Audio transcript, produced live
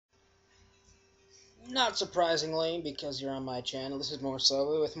Not surprisingly, because you're on my channel, this is more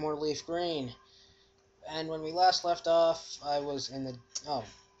Sobu with more Leaf Green. And when we last left off, I was in the... Oh,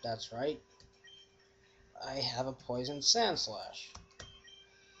 that's right. I have a poisoned Sand Slash.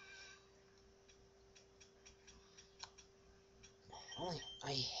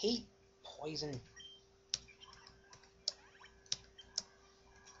 I hate poison.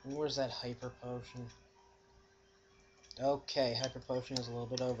 And where's that Hyper Potion? Okay, Hyper Potion is a little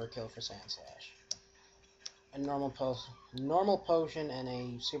bit overkill for Sand Slash. A normal potion and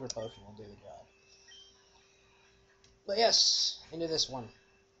a super potion will do the job. But yes, into this one.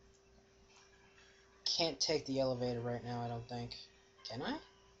 Can't take the elevator right now, I don't think. Can I?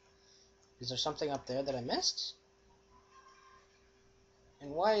 Is there something up there that I missed?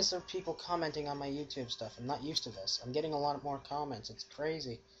 And why is there people commenting on my YouTube stuff? I'm not used to this. I'm getting a lot more comments. It's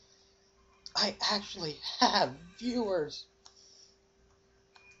crazy. I actually have viewers.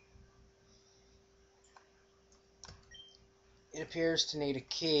 It appears to need a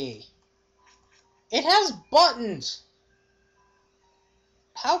key. It has buttons!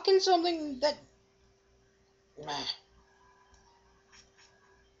 How can something that...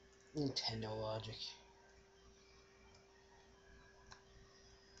 Nintendo logic.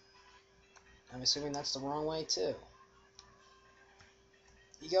 I'm assuming that's the wrong way, too.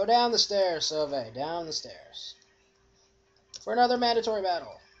 You go down the stairs, Sauve. Down the stairs. For another mandatory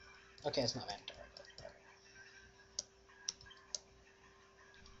battle. Okay, it's not mandatory.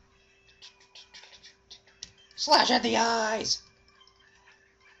 Slash at the eyes!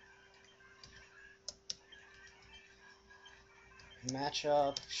 Match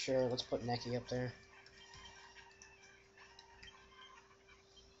up. Sure, let's put Neki up there.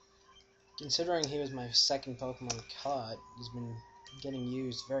 Considering he was my second Pokemon caught, he's been getting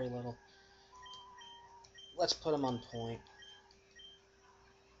used very little. Let's put him on point.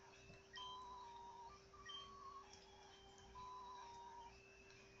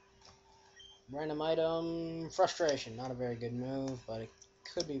 Random item, Frustration. Not a very good move, but it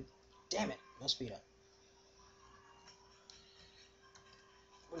could be... Damn it, no speed up.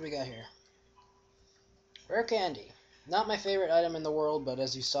 What do we got here? Rare Candy. Not my favorite item in the world, but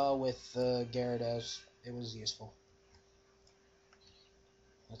as you saw with Gyarados, it was useful.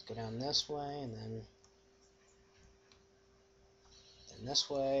 Let's go down this way, and then this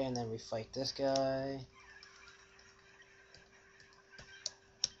way, and then we fight this guy.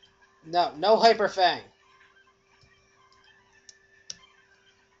 No Hyper Fang.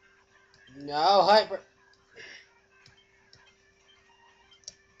 No Hyper...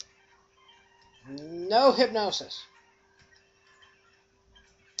 No Hypnosis.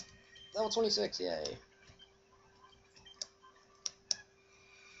 Level 26, yay.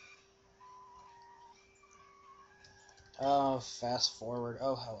 Oh, fast forward.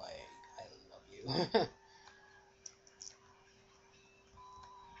 Oh, how I love you.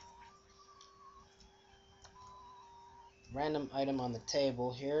 Random item on the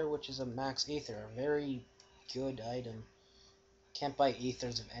table here, which is a Max Ether. A very good item. Can't buy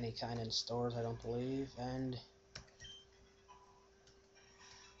ethers of any kind in stores, I don't believe. And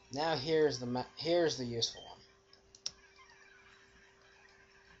now here's the useful one.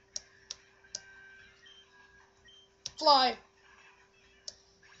 Fly!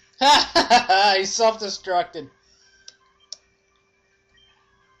 Ha ha ha! He self-destructed.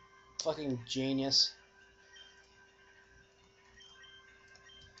 Fucking genius.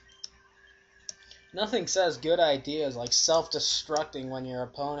 Nothing says good ideas like self-destructing when your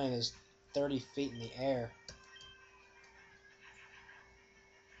opponent is 30 feet in the air.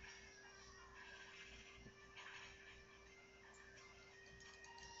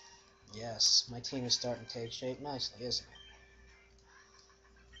 Yes, my team is starting to take shape nicely, isn't it?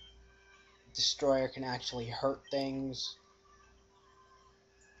 Destroyer can actually hurt things.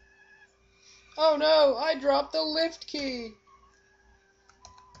 Oh no, I dropped the lift key!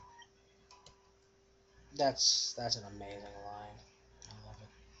 That's an amazing line. I love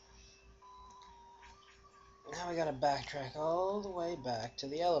it. Now we gotta backtrack all the way back to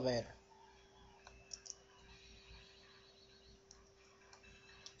the elevator.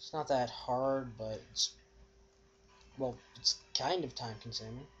 It's not that hard, but it's kind of time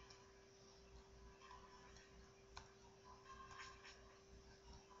consuming.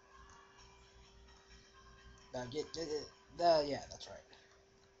 Yeah, that's right.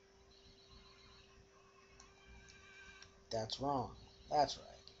 That's wrong. That's right.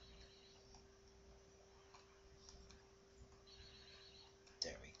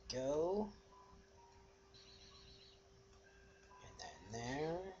 There we go. And then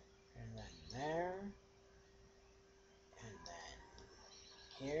there. And then there. And then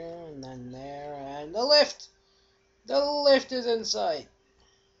here. And then there. And the lift! The lift is in sight!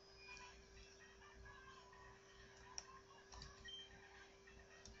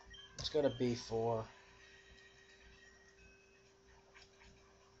 Let's go to B4.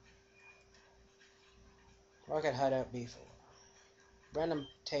 Rocket hideout B4. Random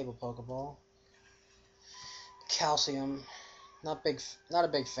table Pokeball. Calcium. Not a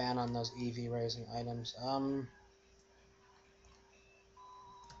big fan on those EV raising items.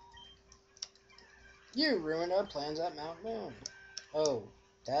 You ruined our plans at Mount Moon. Oh,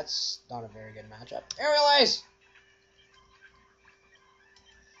 that's not a very good matchup. Aerial Ace!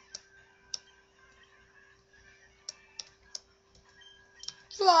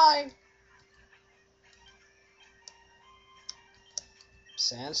 Fly!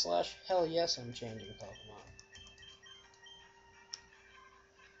 Sand Slash? Hell yes, I'm changing Pokemon.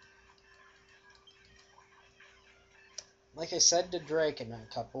 Like I said to Drake in a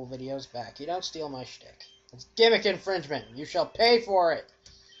couple videos back, you don't steal my shtick. It's gimmick infringement. You shall pay for it.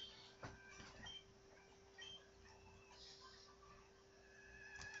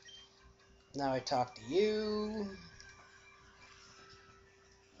 Now I talk to you.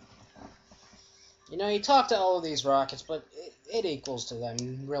 You know, you talk to all of these rockets, but it equals to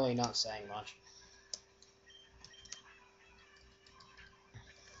them really not saying much.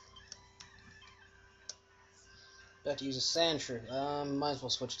 About to use a Sandshrew. Might as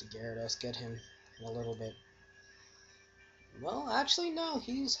well switch to Gyarados, get him a little bit. Well, actually, no.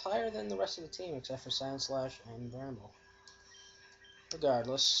 He's higher than the rest of the team, except for Sand Slash and Bramble.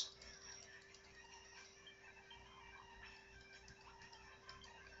 Regardless.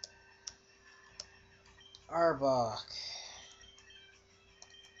 Arbok.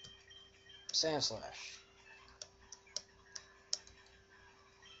 Sand Slash.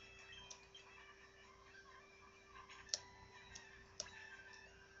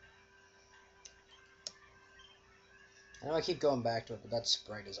 I know I keep going back to it, but that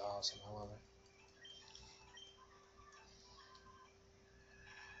sprite is awesome. I love it.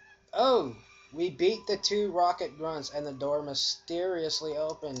 Oh! We beat the 2 rocket grunts, and the door mysteriously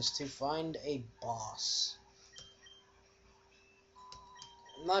opens to find a boss.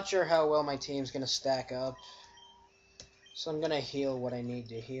 I'm not sure how well my team's going to stack up, so I'm going to heal what I need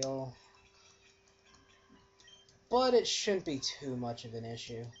to heal. But it shouldn't be too much of an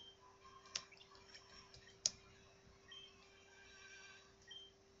issue.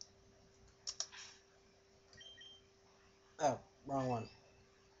 Oh, wrong one.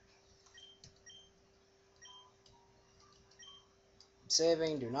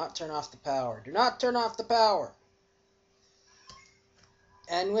 Saving, do not turn off the power. Do not turn off the power!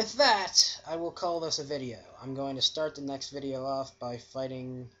 And with that, I will call this a video. I'm going to start the next video off by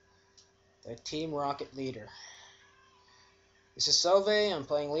fighting the Team Rocket leader. This is Sove, I'm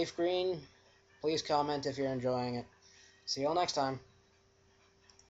playing Leaf Green. Please comment if you're enjoying it. See you all next time.